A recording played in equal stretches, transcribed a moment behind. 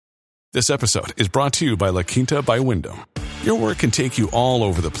This episode is brought to you by La Quinta by Wyndham. Your work can take you all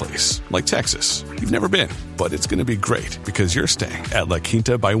over the place, like Texas. You've never been, but it's going to be great because you're staying at La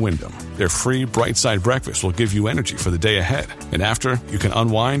Quinta by Wyndham. Their free Bright Side breakfast will give you energy for the day ahead. And after, you can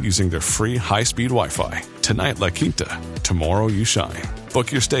unwind using their free high-speed Wi-Fi. Tonight, La Quinta. Tomorrow, you shine.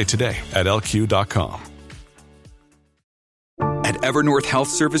 Book your stay today at LQ.com. At Evernorth Health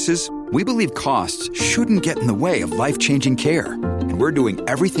Services, we believe costs shouldn't get in the way of life-changing care. And we're doing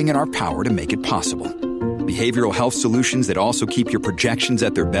everything in our power to make it possible. Behavioral health solutions that also keep your projections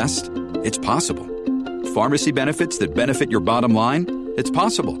at their best? It's possible. Pharmacy benefits that benefit your bottom line? It's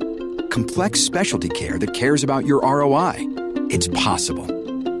possible. Complex specialty care that cares about your ROI? It's possible.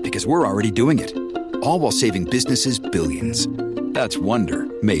 Because we're already doing it. All while saving businesses billions. That's Wonder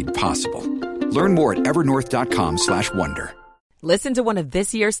made possible. Learn more at evernorth.com/wonder. Listen to one of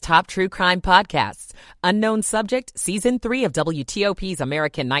this year's top true crime podcasts. Unknown Subject, Season 3 of WTOP's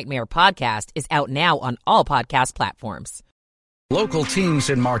American Nightmare podcast is out now on all podcast platforms. Local teams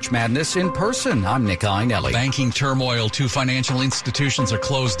in March Madness in person. I'm Nick Einelli. Banking turmoil. 2 financial institutions are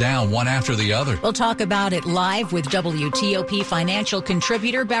closed down, one after the other. We'll talk about it live with WTOP financial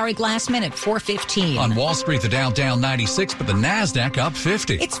contributor Barry Glassman at 4:15. On Wall Street, the Dow down 96, but the NASDAQ up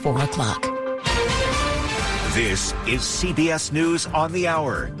 50. It's 4 o'clock. This is CBS News on the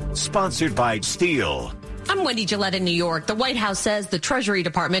Hour, sponsored by Steel. I'm Wendy Gillette in New York. The White House says the Treasury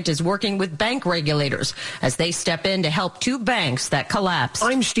Department is working with bank regulators as they step in to help 2 banks that collapsed.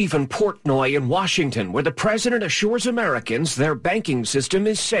 I'm Stephen Portnoy in Washington, where the president assures Americans their banking system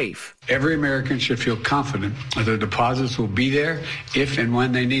is safe. Every American should feel confident that their deposits will be there if and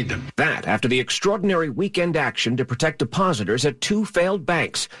when they need them. That after the extraordinary weekend action to protect depositors at 2 failed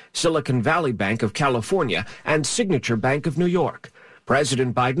banks, Silicon Valley Bank of California and Signature Bank of New York.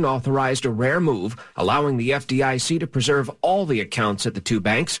 President Biden authorized a rare move, allowing the FDIC to preserve all the accounts at the 2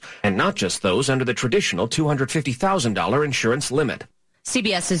 banks, and not just those under the traditional $250,000 insurance limit.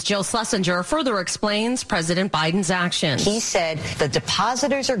 CBS's Jill Schlesinger further explains President Biden's action. He said the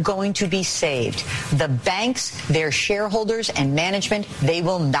depositors are going to be saved. The banks, their shareholders and management, they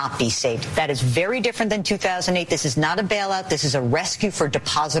will not be saved. That is very different than 2008. This is not a bailout. This is a rescue for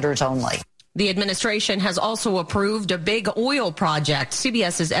depositors only. The administration has also approved a big oil project.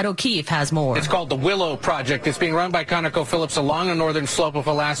 CBS's Ed O'Keefe has more. It's called the Willow Project. It's being run by ConocoPhillips along the northern slope of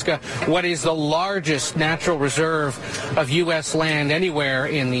Alaska, what is the largest natural reserve of U.S. land anywhere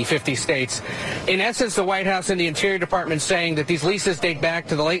in the 50 states. In essence, the White House and the Interior Department saying that these leases date back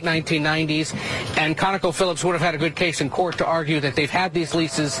to the late 1990s, and ConocoPhillips would have had a good case in court to argue that they've had these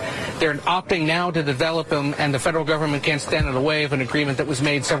leases. They're opting now to develop them, and the federal government can't stand in the way of an agreement that was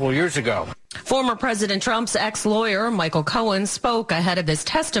made several years ago. Former President Trump's ex-lawyer, Michael Cohen, spoke ahead of his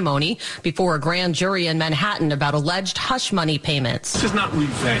testimony before a grand jury in Manhattan about alleged hush money payments. This is not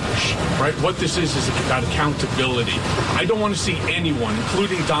revenge, right? What this is about accountability. I don't want to see anyone,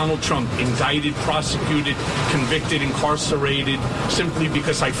 including Donald Trump, indicted, prosecuted, convicted, incarcerated, simply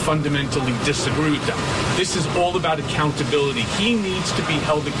because I fundamentally disagree with them. This is all about accountability. He needs to be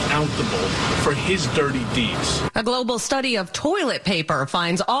held accountable for his dirty deeds. A global study of toilet paper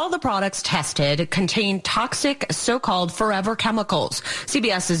finds all the products tested contain toxic so-called forever chemicals.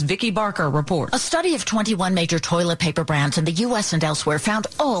 CBS's Vicki Barker reports. A study of 21 major toilet paper brands in the U.S. and elsewhere found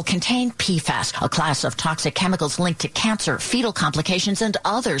all contain PFAS, a class of toxic chemicals linked to cancer, fetal complications, and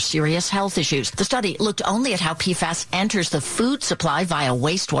other serious health issues. The study looked only at how PFAS enters the food supply via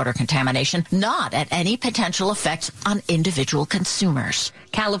wastewater contamination, not at any potential effects on individual consumers.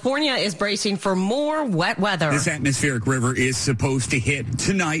 California is bracing for more wet weather. This atmospheric river is supposed to hit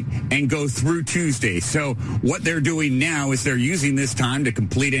tonight and go through Tuesday. So what they're doing now is they're using this time to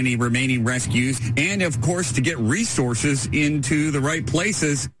complete any remaining rescues and, of course, to get resources into the right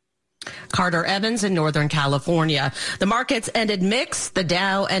places. Carter Evans in Northern California. The markets ended mixed. The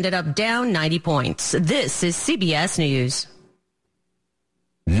Dow ended up down 90 points. This is CBS News.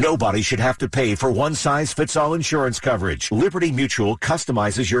 Nobody should have to pay for one-size-fits-all insurance coverage. Liberty Mutual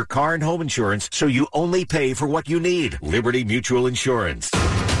customizes your car and home insurance so you only pay for what you need. Liberty Mutual Insurance. Good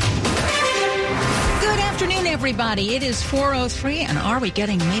afternoon, everybody. It is 4:03, and are we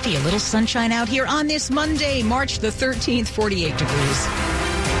getting maybe a little sunshine out here on this Monday, March the 13th, 48 degrees.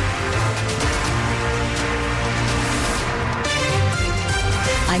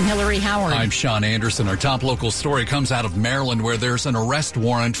 I'm Hillary Howard. I'm Sean Anderson. Our top local story comes out of Maryland, where there's an arrest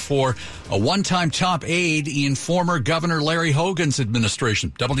warrant for a one-time top aide in former Governor Larry Hogan's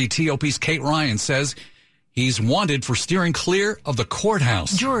administration. WTOP's Kate Ryan says He's wanted for steering clear of the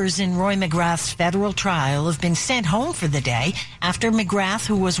courthouse. Jurors in Roy McGrath's federal trial have been sent home for the day after McGrath,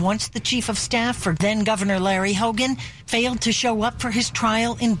 who was once the chief of staff for then-Governor Larry Hogan, failed to show up for his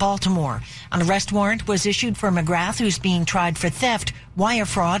trial in Baltimore. An arrest warrant was issued for McGrath, who's being tried for theft, wire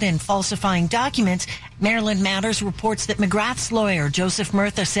fraud, and falsifying documents. Maryland Matters reports that McGrath's lawyer, Joseph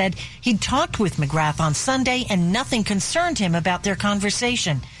Murtha, said he'd talked with McGrath on Sunday and nothing concerned him about their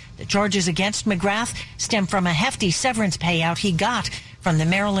conversation. The charges against McGrath stem from a hefty severance payout he got from the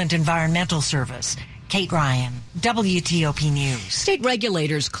Maryland Environmental Service. Kate Ryan, WTOP News. State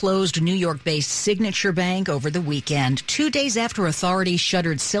regulators closed New York-based Signature Bank over the weekend, 2 days after authorities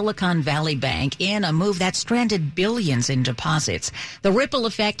shuttered Silicon Valley Bank in a move that stranded billions in deposits. The ripple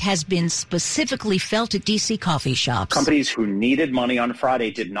effect has been specifically felt at D.C. coffee shops. Companies who needed money on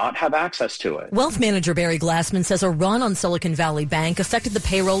Friday did not have access to it. Wealth manager Barry Glassman says a run on Silicon Valley Bank affected the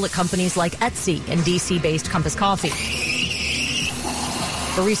payroll at companies like Etsy and D.C.-based Compass Coffee.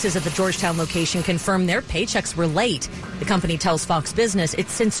 Baristas at the Georgetown location confirmed their paychecks were late. The company tells Fox Business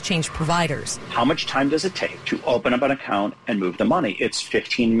it's since changed providers. How much time does it take to open up an account and move the money? It's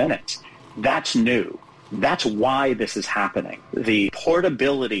 15 minutes. That's new. That's why this is happening. The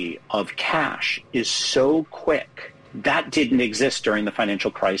portability of cash is so quick. That didn't exist during the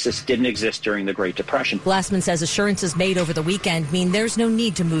financial crisis, didn't exist during the Great Depression. Glassman says assurances made over the weekend mean there's no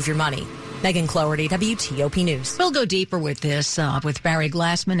need to move your money. Megan Cloherty, WTOP News. We'll go deeper with this with Barry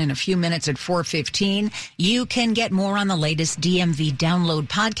Glassman in a few minutes at 4:15. You can get more on the latest DMV Download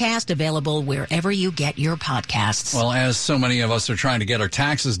podcast, available wherever you get your podcasts. Well, as so many of us are trying to get our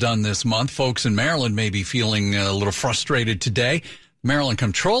taxes done this month, folks in Maryland may be feeling a little frustrated today. Maryland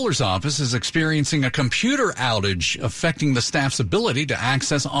Comptroller's Office is experiencing a computer outage affecting the staff's ability to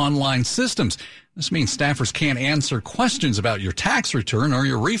access online systems. This means staffers can't answer questions about your tax return or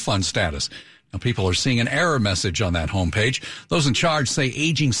your refund status. Now, people are seeing an error message on that homepage. Those in charge say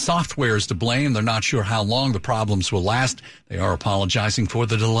aging software is to blame. They're not sure how long the problems will last. They are apologizing for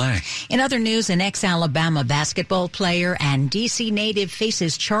the delay. In other news, an ex-Alabama basketball player and D.C. native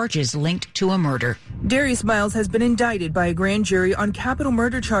faces charges linked to a murder. Darius Miles has been indicted by a grand jury on capital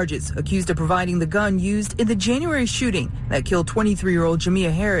murder charges, accused of providing the gun used in the January shooting that killed 23-year-old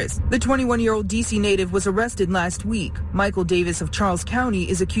Jamia Harris. The 21-year-old D.C. native was arrested last week. Michael Davis of Charles County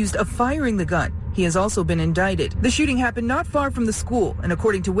is accused of firing the gun. He has also been indicted. The shooting happened not far from the school, and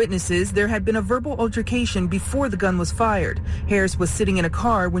according to witnesses, there had been a verbal altercation before the gun was fired. Harris was sitting in a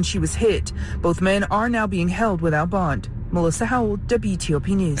car when she was hit. Both men are now being held without bond. Melissa Howell, WTOP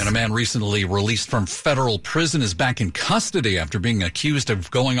News. And a man recently released from federal prison is back in custody after being accused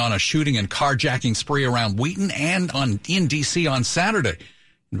of going on a shooting and carjacking spree around Wheaton and in D.C. on Saturday.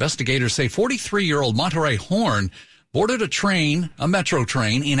 Investigators say 43-year-old Monterey Horn boarded a metro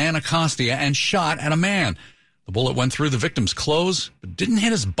train in Anacostia and shot at a man. The bullet went through the victim's clothes, but didn't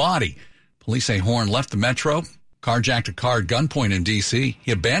hit his body. Police say Horn left the metro, carjacked a car at gunpoint in D.C.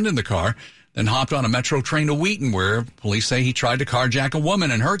 He abandoned the car, then hopped on a metro train to Wheaton, where police say he tried to carjack a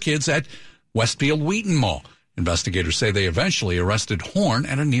woman and her kids at Westfield Wheaton Mall. Investigators say they eventually arrested Horn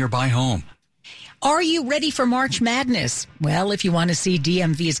at a nearby home. Are you ready for March Madness? Well, if you want to see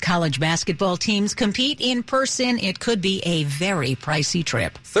DMV's college basketball teams compete in person, it could be a very pricey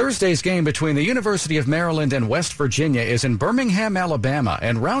trip. Thursday's game between the University of Maryland and West Virginia is in Birmingham, Alabama,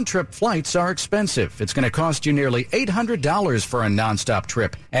 and round-trip flights are expensive. It's going to cost you nearly $800 for a nonstop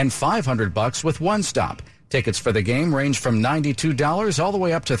trip and $500 with one stop. Tickets for the game range from $92 all the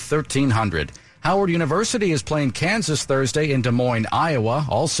way up to $1,300. Howard University is playing Kansas Thursday in Des Moines, Iowa,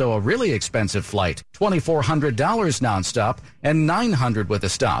 also a really expensive flight. $2,400 nonstop and $900 with a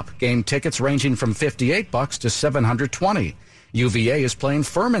stop. Game tickets ranging from $58 to $720. UVA is playing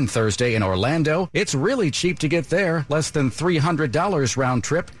Furman Thursday in Orlando. It's really cheap to get there, less than $300 round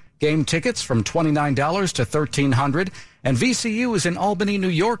trip. Game tickets from $29 to $1,300. And VCU is in Albany, New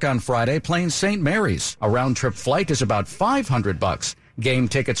York on Friday playing St. Mary's. A round trip flight is about $500. Game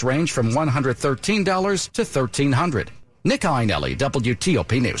tickets range from $113 to $1,300. Nick Einelli,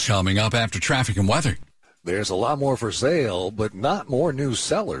 WTOP News. Coming up after traffic and weather. There's a lot more for sale, but not more new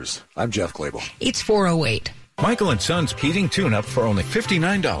sellers. I'm Jeff Clable. It's 4:08. Michael & Son's heating tune-up for only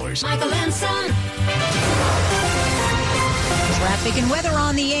 $59. Michael & Son. Traffic and weather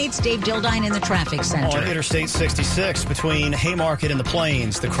on the 8s. Dave Dildine in the traffic center. On Interstate 66 between Haymarket and the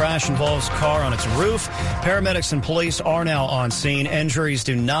Plains, the crash involves a car on its roof. Paramedics and police are now on scene. Injuries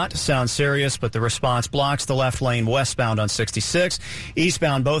do not sound serious, but the response blocks the left lane westbound on 66.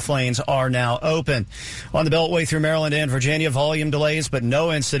 Eastbound, both lanes are now open. On the Beltway through Maryland and Virginia, volume delays, but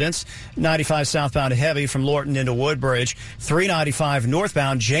no incidents. 95 southbound heavy from Lorton into Woodbridge. 395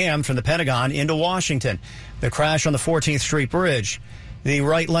 northbound jammed from the Pentagon into Washington. The crash on the 14th Street Bridge. The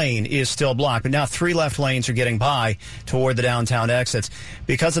right lane is still blocked, but now 3 left lanes are getting by toward the downtown exits.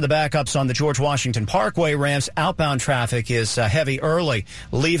 Because of the backups on the George Washington Parkway ramps, outbound traffic is heavy early,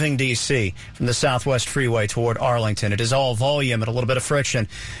 leaving D.C. from the Southwest Freeway toward Arlington. It is all volume and a little bit of friction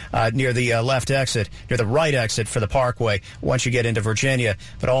near the left exit, near the right exit for the Parkway once you get into Virginia,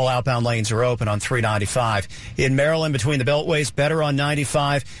 but all outbound lanes are open on 395. In Maryland, between the Beltways, better on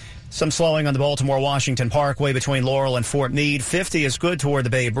 95. Some slowing on the Baltimore-Washington Parkway between Laurel and Fort Meade. 50 is good toward the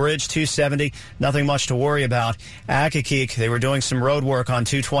Bay Bridge. 270, nothing much to worry about. Accokeek, they were doing some road work on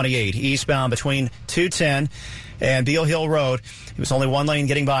 228. Eastbound between 210 and Beale Hill Road. It was only one lane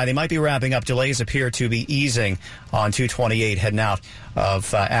getting by. They might be wrapping up. Delays appear to be easing on 228 heading out of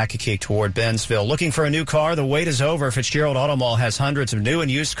Accokeek toward Bennsville. Looking for a new car? The wait is over. Fitzgerald Auto Mall has hundreds of new and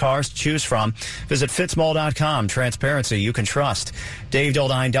used cars to choose from. Visit fitzmall.com. Transparency you can trust. Dave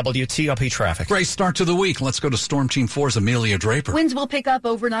Dildine, WTOP Traffic. Great start to the week. Let's go to Storm Team 4's Amelia Draper. Winds will pick up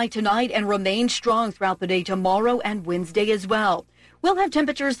overnight tonight and remain strong throughout the day tomorrow and Wednesday as well. We'll have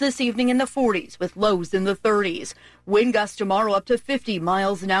temperatures this evening in the 40s with lows in the 30s. Wind gusts tomorrow up to 50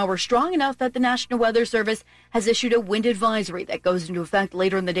 miles an hour, strong enough that the National Weather Service has issued a wind advisory that goes into effect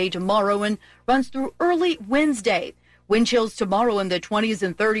later in the day tomorrow and runs through early Wednesday. Wind chills tomorrow in the 20s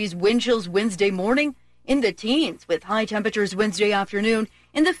and 30s. Wind chills Wednesday morning in the teens with high temperatures Wednesday afternoon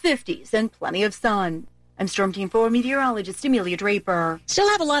in the 50s and plenty of sun. I'm Storm Team 4 meteorologist Amelia Draper. Still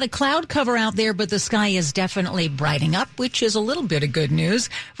have a lot of cloud cover out there, but the sky is definitely brightening up, which is a little bit of good news.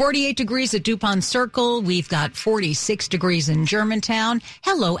 48 degrees at DuPont Circle. We've got 46 degrees in Germantown.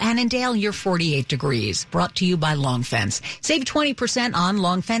 Hello, Annandale, you're 48 degrees. Brought to you by Long Fence. Save 20% on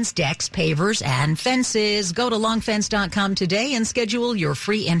Long Fence decks, pavers, and fences. Go to longfence.com today and schedule your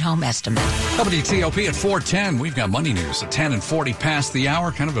free in-home estimate. WTOP at 4:10. We've got money news at 10 and 40 past the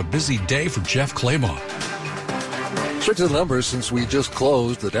hour. Kind of a busy day for Jeff Claiborne. Straight to the numbers, since we just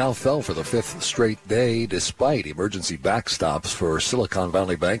closed, the Dow fell for the 5th straight day despite emergency backstops for Silicon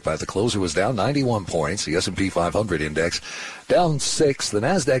Valley Bank. By the close, it was down 91 points. The S&P 500 index down 6. The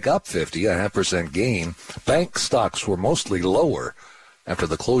NASDAQ up 50, a 0.5% gain. Bank stocks were mostly lower after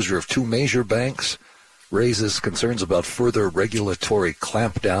the closure of 2 major banks raises concerns about further regulatory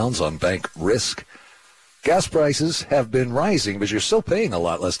clampdowns on bank risk. Gas prices have been rising, but you're still paying a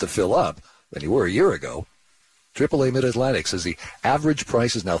lot less to fill up than you were a year ago. AAA Mid-Atlantic says the average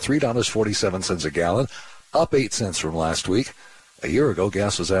price is now $3.47 a gallon, up 8 cents from last week. A year ago,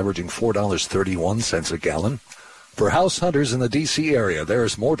 gas was averaging $4.31 a gallon. For house hunters in the D.C. area, there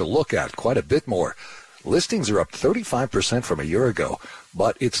is more to look at, quite a bit more. Listings are up 35% from a year ago,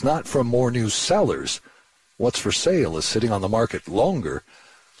 but it's not from more new sellers. What's for sale is sitting on the market longer.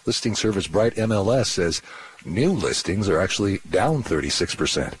 Listing service Bright MLS says new listings are actually down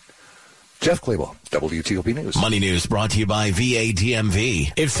 36%. Jeff Claiborne, WTOP News. Money News brought to you by VA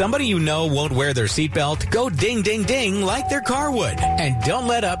DMV. If somebody you know won't wear their seatbelt, go ding, ding, ding like their car would. And don't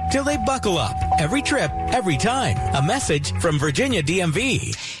let up till they buckle up. Every trip, every time. A message from Virginia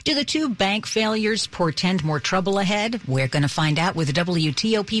DMV. Do the 2 bank failures portend more trouble ahead? We're going to find out with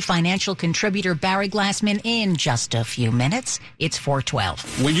WTOP financial contributor Barry Glassman in just a few minutes. It's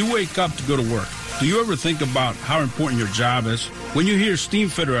 4:12. When you wake up to go to work, do you ever think about how important your job is? When you hear steam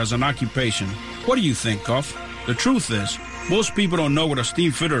fitter as an occupation, what do you think of? The truth is, most people don't know what a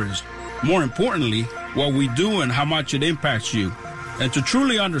steam fitter is. More importantly, what we do and how much it impacts you. And to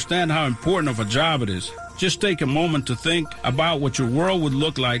truly understand how important of a job it is, just take a moment to think about what your world would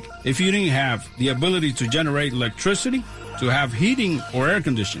look like if you didn't have the ability to generate electricity, to have heating or air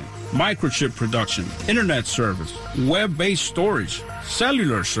conditioning, microchip production, internet service, web-based storage,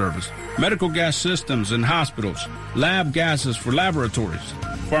 cellular service, medical gas systems in hospitals, lab gases for laboratories,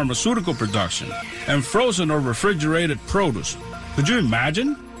 pharmaceutical production, and frozen or refrigerated produce. Could you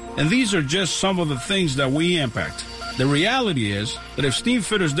imagine? And these are just some of the things that we impact. The reality is that if steam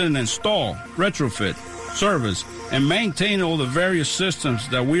fitters didn't install, retrofit, service, and maintain all the various systems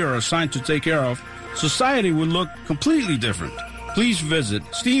that we are assigned to take care of, society would look completely different. Please visit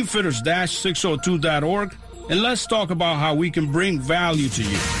steamfitters-602.org and let's talk about how we can bring value to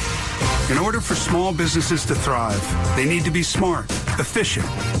you. In order for small businesses to thrive, they need to be smart. efficient,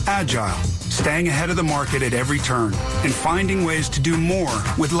 agile, staying ahead of the market at every turn, and finding ways to do more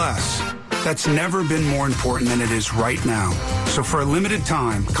with less. That's never been more important than it is right now. So for a limited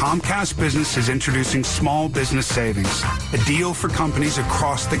time, Comcast Business is introducing Small Business Savings, a deal for companies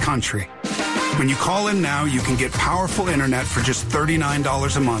across the country. When you call in now, you can get powerful internet for just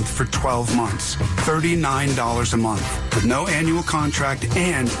 $39 a month for 12 months. $39 a month with no annual contract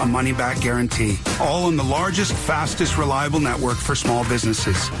and a money-back guarantee. All on the largest, fastest, reliable network for small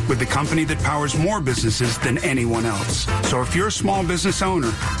businesses with the company that powers more businesses than anyone else. So if you're a small business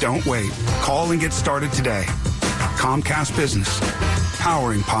owner, don't wait. Call and get started today. Comcast Business,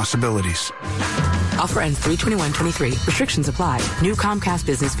 powering possibilities. Offer ends 3/21/23. Restrictions apply. New Comcast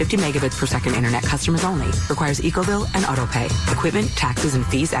Business 50 megabits per second internet customers only. Requires EcoBill and AutoPay. Equipment, taxes, and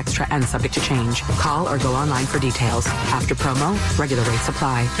fees extra and subject to change. Call or go online for details. After promo, regular rates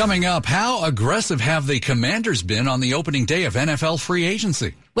apply. Coming up, how aggressive have the Commanders been on the opening day of NFL free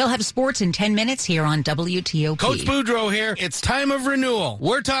agency? We'll have sports in 10 minutes here on WTOP. Coach Boudreaux here. It's time of renewal.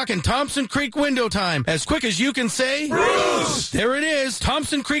 We're talking Thompson Creek window time. As quick as you can say, Bruce! There it is.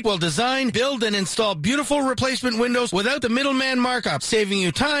 Thompson Creek will design, build, and install beautiful replacement windows without the middleman markup, saving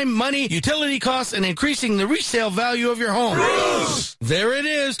you time, money, utility costs, and increasing the resale value of your home. Bruce! There it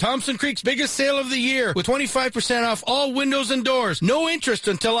is. Thompson Creek's biggest sale of the year with 25% off all windows and doors. No interest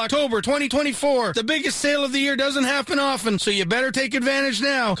until October 2024. The biggest sale of the year doesn't happen often, so you better take advantage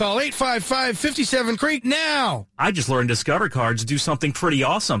now. Call 855-57-CREEK now. I just learned Discover cards do something pretty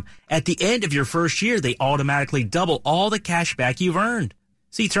awesome. At the end of your first year, they automatically double all the cash back you've earned.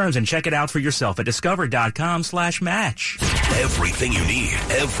 See terms and check it out for yourself at discover.com/match. Everything you need,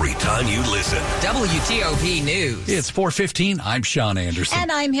 every time you listen. WTOP News. It's 4:15. I'm Sean Anderson.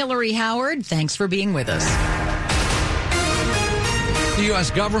 And I'm Hillary Howard. Thanks for being with us. The U.S.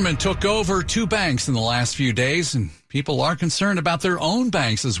 government took over 2 banks in the last few days, and people are concerned about their own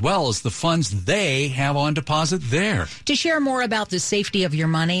banks as well as the funds they have on deposit there. To share more about the safety of your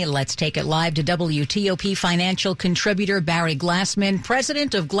money, let's take it live to WTOP financial contributor Barry Glassman,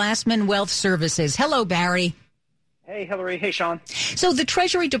 president of Glassman Wealth Services. Hello, Barry. Hey, Hillary. Hey, Sean. So the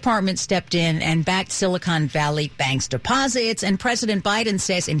Treasury Department stepped in and backed Silicon Valley Bank's deposits, and President Biden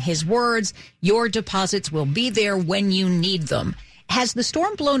says in his words, your deposits will be there when you need them. Has the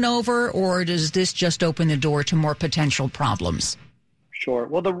storm blown over, or does this just open the door to more potential problems? Sure.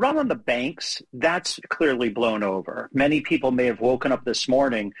 Well, the run on the banks, that's clearly blown over. Many people may have woken up this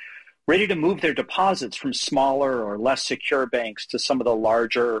morning ready to move their deposits from smaller or less secure banks to some of the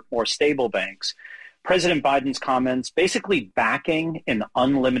larger, more stable banks. President Biden's comments basically backing an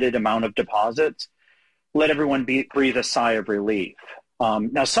unlimited amount of deposits let everyone breathe a sigh of relief.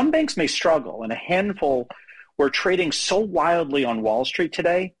 Now, some banks may struggle, and a handful were trading so wildly on Wall Street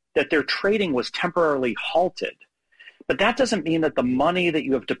today that their trading was temporarily halted. But that doesn't mean that the money that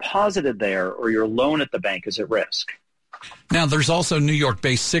you have deposited there or your loan at the bank is at risk. Now, there's also New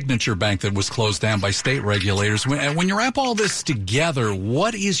York-based Signature Bank that was closed down by state regulators. When you wrap all this together,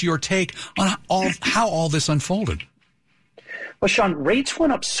 what is your take on how all this unfolded? Well, Sean, rates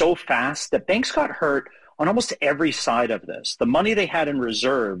went up so fast that banks got hurt on almost every side of this. The money they had in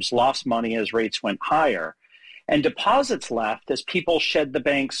reserves lost money as rates went higher. And deposits left as people shed the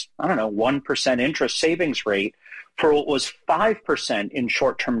bank's, 1% interest savings rate for what was 5% in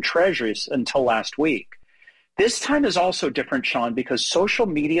short-term treasuries until last week. This time is also different, Sean, because social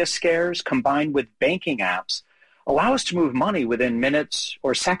media scares combined with banking apps allow us to move money within minutes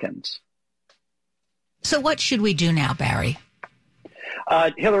or seconds. So what should we do now, Barry?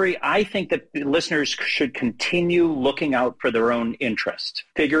 Hillary, I think that listeners should continue looking out for their own interest,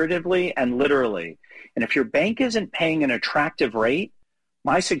 figuratively and literally. And if your bank isn't paying an attractive rate,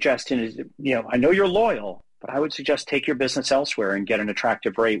 my suggestion is, I know you're loyal, but I would suggest take your business elsewhere and get an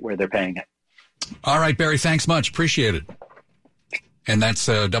attractive rate where they're paying it. All right, Barry, thanks much. Appreciate it. And that's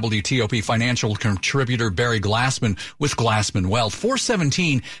WTOP financial contributor Barry Glassman with Glassman Wealth.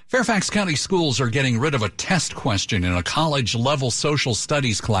 417, Fairfax County schools are getting rid of a test question in a college-level social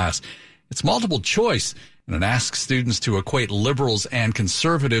studies class. It's multiple choice, and it asks students to equate liberals and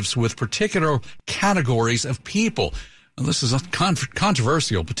conservatives with particular categories of people. Now, this is a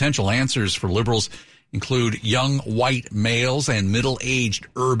controversial. Potential answers for liberals include young white males and middle-aged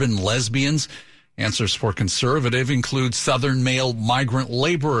urban lesbians. Answers for conservative include Southern male migrant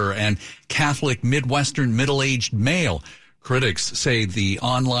laborer and Catholic Midwestern middle-aged male. Critics say the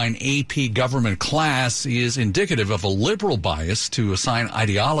online AP government class is indicative of a liberal bias to assign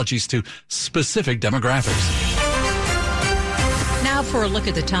ideologies to specific demographics. Now, Now for a look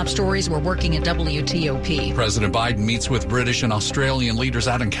at the top stories we're working at WTOP. President Biden meets with British and Australian leaders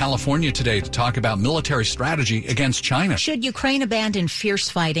out in California today to talk about military strategy against China. Should Ukraine abandon fierce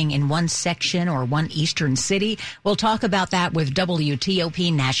fighting in one section or one eastern city? We'll talk about that with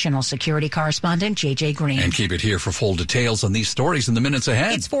WTOP national security correspondent J.J. Green. And keep it here for full details on these stories in the minutes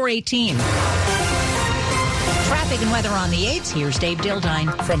ahead. It's 4:18. Traffic and weather on the 8s. Here's Dave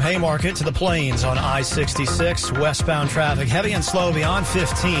Dildine. From Haymarket to the Plains on I-66, westbound traffic heavy and slow beyond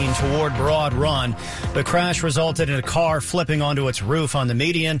 15 toward Broad Run. The crash resulted in a car flipping onto its roof on the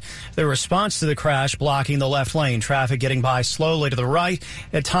median. The response to the crash blocking the left lane. Traffic getting by slowly to the right.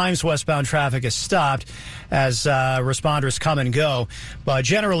 At times, westbound traffic is stopped as responders come and go, but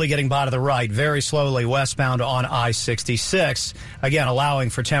generally getting by to the right very slowly westbound on I-66. Again, allowing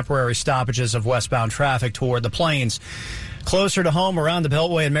for temporary stoppages of westbound traffic toward the Plains. Closer to home around the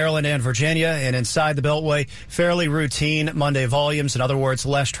Beltway in Maryland and Virginia and inside the Beltway, fairly routine Monday volumes. In other words,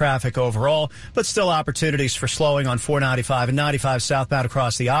 less traffic overall, but still opportunities for slowing on 495 and 95 southbound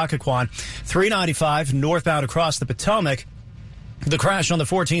across the Occoquan, 395 northbound across the Potomac. The crash on the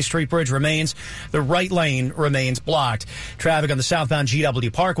 14th Street Bridge remains. The right lane remains blocked. Traffic on the southbound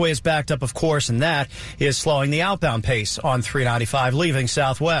GW Parkway is backed up, of course, and that is slowing the outbound pace on 395 leaving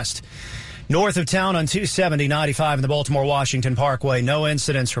southwest. North of town on 270, 95 in the Baltimore-Washington Parkway, no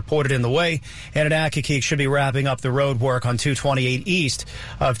incidents reported in the way. And at Accokeek should be wrapping up the road work on 228 east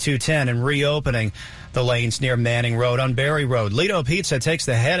of 210 and reopening the lanes near Manning Road on Berry Road. Lido Pizza takes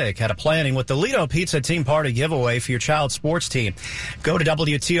the headache out of planning with the Lido Pizza Team Party giveaway for your child's sports team. Go to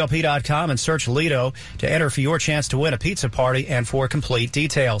WTOP.com and search Lido to enter for your chance to win a pizza party and for complete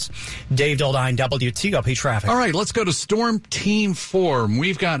details. Dave Dildine, WTOP Traffic. All right, let's go to Storm Team 4.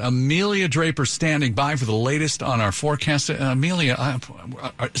 We've got Amelia Draper standing by for the latest on our forecast. Amelia,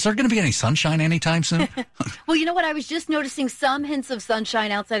 is there going to be any sunshine anytime soon? Well, you know what? I was just noticing some hints of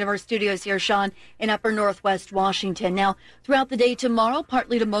sunshine outside of our studios here, Sean, in upper northwest Washington. Now, throughout the day tomorrow,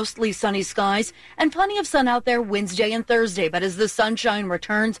 partly to mostly sunny skies and plenty of sun out there Wednesday and Thursday. But as the sunshine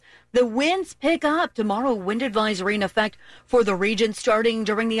returns, the winds pick up. Tomorrow, wind advisory in effect for the region starting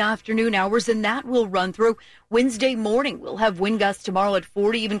during the afternoon hours, and that will run through Wednesday morning. We'll have wind gusts tomorrow at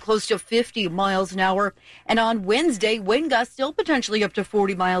 40, even close to 50 miles an hour. And on Wednesday, wind gusts still potentially up to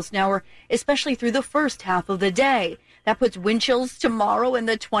 40 miles an hour, especially through the first half of the day. That puts wind chills tomorrow in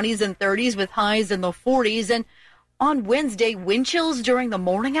the 20s and 30s with highs in the 40s. And on Wednesday, wind chills during the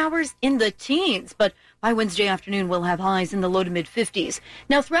morning hours in the teens. But by Wednesday afternoon, we'll have highs in the low to mid 50s.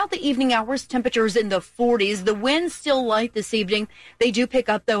 Now, throughout the evening hours, temperatures in the 40s. The winds still light this evening. They do pick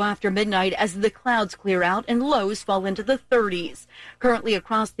up, though, after midnight as the clouds clear out and lows fall into the 30s. Currently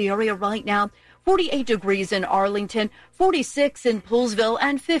across the area right now, 48 degrees in Arlington, 46 in Poolesville,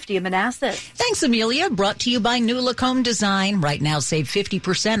 and 50 in Manassas. Thanks, Amelia. Brought to you by New Lacombe Design. Right now, save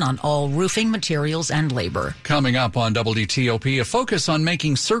 50% on all roofing materials and labor. Coming up on WTOP, a focus on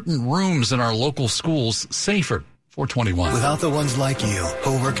making certain rooms in our local schools safer. 421. Without the ones like you,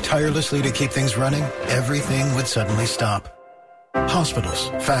 who work tirelessly to keep things running, everything would suddenly stop. Hospitals,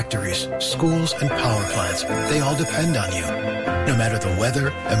 factories, schools, and power plants, they all depend on you. No matter the weather,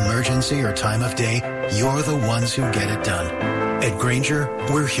 emergency, or time of day, you're the ones who get it done. At Grainger,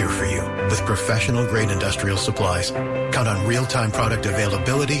 we're here for you with professional-grade industrial supplies. Count on real-time product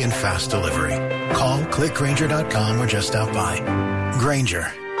availability and fast delivery. Call, click Grainger.com, or just stop by.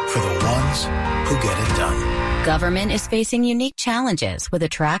 Grainger, for the ones who get it done. Government is facing unique challenges with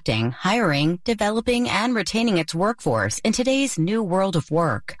attracting, hiring, developing, and retaining its workforce in today's new world of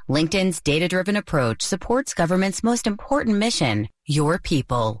work. LinkedIn's data-driven approach supports government's most important mission, your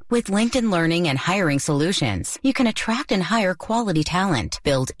people. With LinkedIn Learning and Hiring Solutions, you can attract and hire quality talent,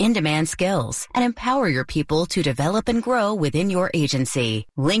 build in-demand skills, and empower your people to develop and grow within your agency.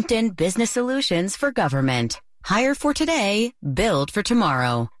 LinkedIn Business Solutions for Government. Hire for today, build for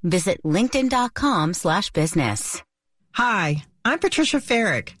tomorrow. Visit linkedin.com/business. Hi, I'm Patricia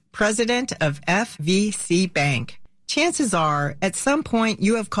Farrick, president of FVC Bank. Chances are, at some point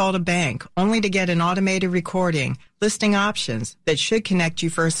you have called a bank only to get an automated recording listing options that should connect you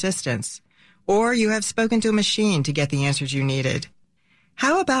for assistance. Or you have spoken to a machine to get the answers you needed.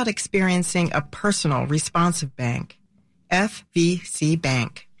 How about experiencing a personal, responsive bank? FVC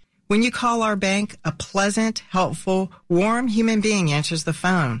Bank. When you call our bank, a pleasant, helpful, warm human being answers the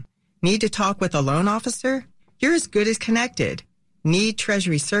phone. Need to talk with a loan officer? You're as good as connected. Need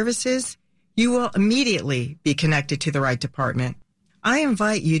Treasury services? You will immediately be connected to the right department. I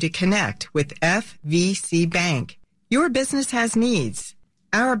invite you to connect with FVC Bank. Your business has needs.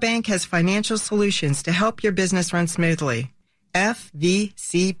 Our bank has financial solutions to help your business run smoothly.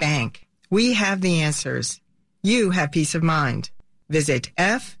 FVC Bank. We have the answers. You have peace of mind. visit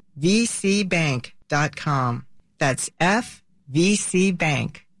fvcbank.com. That's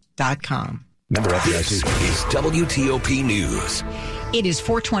fvcbank.com. Member FDIC. This is WTOP News. It is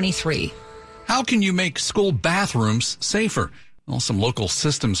 4:23. How can you make school bathrooms safer? Well, some local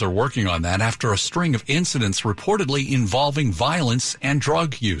systems are working on that after a string of incidents reportedly involving violence and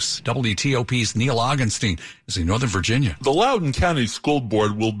drug use. WTOP's Neil Augenstein is in Northern Virginia. The Loudoun County School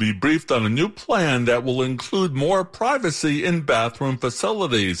Board will be briefed on a new plan that will include more privacy in bathroom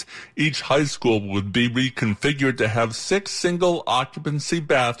facilities. Each high school would be reconfigured to have 6 single-occupancy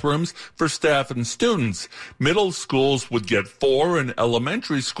bathrooms for staff and students. Middle schools would get 4 and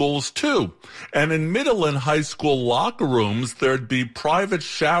elementary schools 2. And in middle and high school locker rooms, there'd be private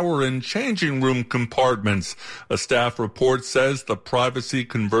shower and changing room compartments. A staff report says the privacy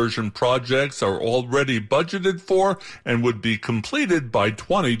conversion projects are already budgeted for and would be completed by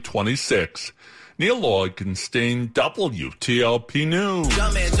 2026. Neil Augenstein, WTOP News.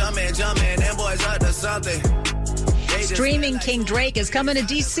 Jumpin', them boys up to something. Streaming King Drake is coming to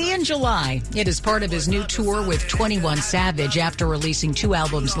D.C. in July. It is part of his new tour with 21 Savage after releasing 2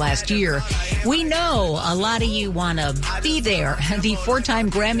 albums last year. We know a lot of you want to be there. The 4-time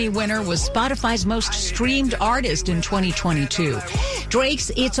Grammy winner was Spotify's most streamed artist in 2022.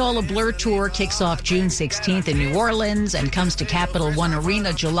 Drake's It's All a Blur tour kicks off June 16th in New Orleans and comes to Capital One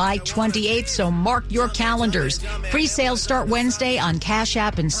Arena July 28th, so mark your calendars. Pre-sales start Wednesday on Cash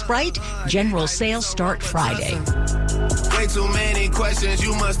App and Sprite. General sales start Friday. Way too many questions,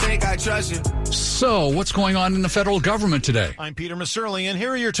 you must think I trust you. So, what's going on in the federal government today? I'm Peter Masurli, and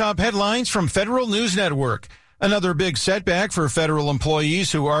here are your top headlines from Federal News Network. Another big setback for federal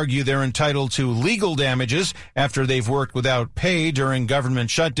employees who argue they're entitled to legal damages after they've worked without pay during government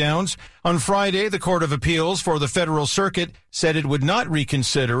shutdowns. On Friday, the Court of Appeals for the Federal Circuit said it would not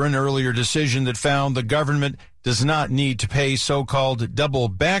reconsider an earlier decision that found the government does not need to pay so-called double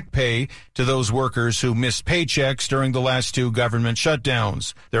back pay to those workers who missed paychecks during the last 2 government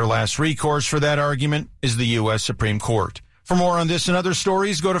shutdowns. Their last recourse for that argument is the U.S. Supreme Court. For more on this and other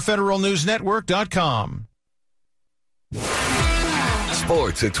stories, go to federalnewsnetwork.com.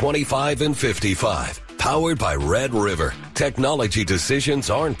 Sports at 25 and 55. Powered by Red River. Technology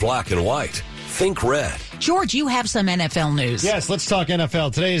decisions aren't black and white. Think red. George, you have some NFL news. Yes, let's talk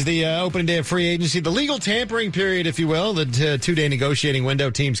NFL. Today is the opening day of free agency, the legal tampering period, if you will, the 2-day negotiating window.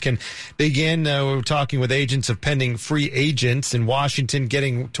 Teams can begin. We're talking with agents of pending free agents in Washington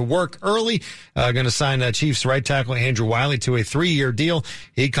getting to work early. Going to sign Chiefs right tackle Andrew Wiley to a 3-year deal.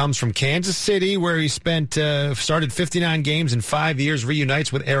 He comes from Kansas City, where he started 59 games in 5 years,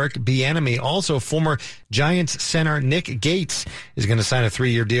 reunites with Eric Bieniemy. Also, former Giants center Nick Gates is going to sign a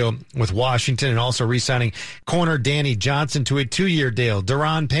 3-year deal with Washington, and also re-signing corner Danny Johnson to a 2-year deal.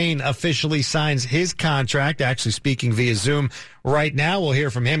 Daron Payne officially signs his contract, actually speaking via Zoom right now. We'll hear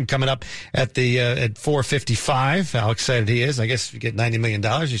from him coming up at 4:55. How excited he is. I guess if you get $90 million,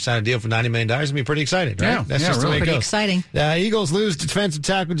 you sign a deal for $90 million, it'll be pretty excited, right? Yeah, That's just really the way it pretty goes. exciting. Eagles lose defensive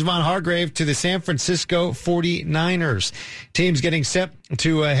tackle Javon Hargrave to the San Francisco 49ers. Teams getting set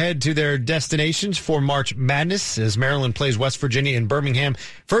to head to their destinations for March Madness as Maryland plays West Virginia in Birmingham.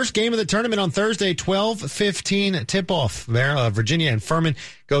 First game of the tournament on Thursday, 12:15 tip-off. Virginia and Furman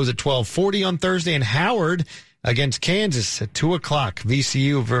goes at 12:40 on Thursday, and Howard against Kansas at 2 o'clock.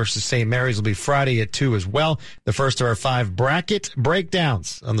 VCU versus St. Mary's will be Friday at 2 as well. The first of our 5 bracket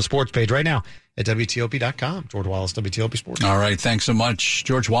breakdowns on the sports page right now at WTOP.com. George Wallace, WTOP Sports. All right, thanks so much.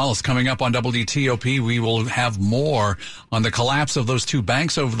 George Wallace coming up on WTOP. We will have more on the collapse of those 2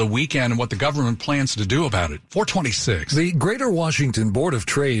 banks over the weekend and what the government plans to do about it. 426. The Greater Washington Board of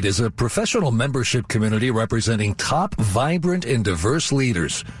Trade is a professional membership community representing top, vibrant, and diverse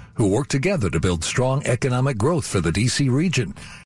leaders who work together to build strong economic growth for the D.C. region.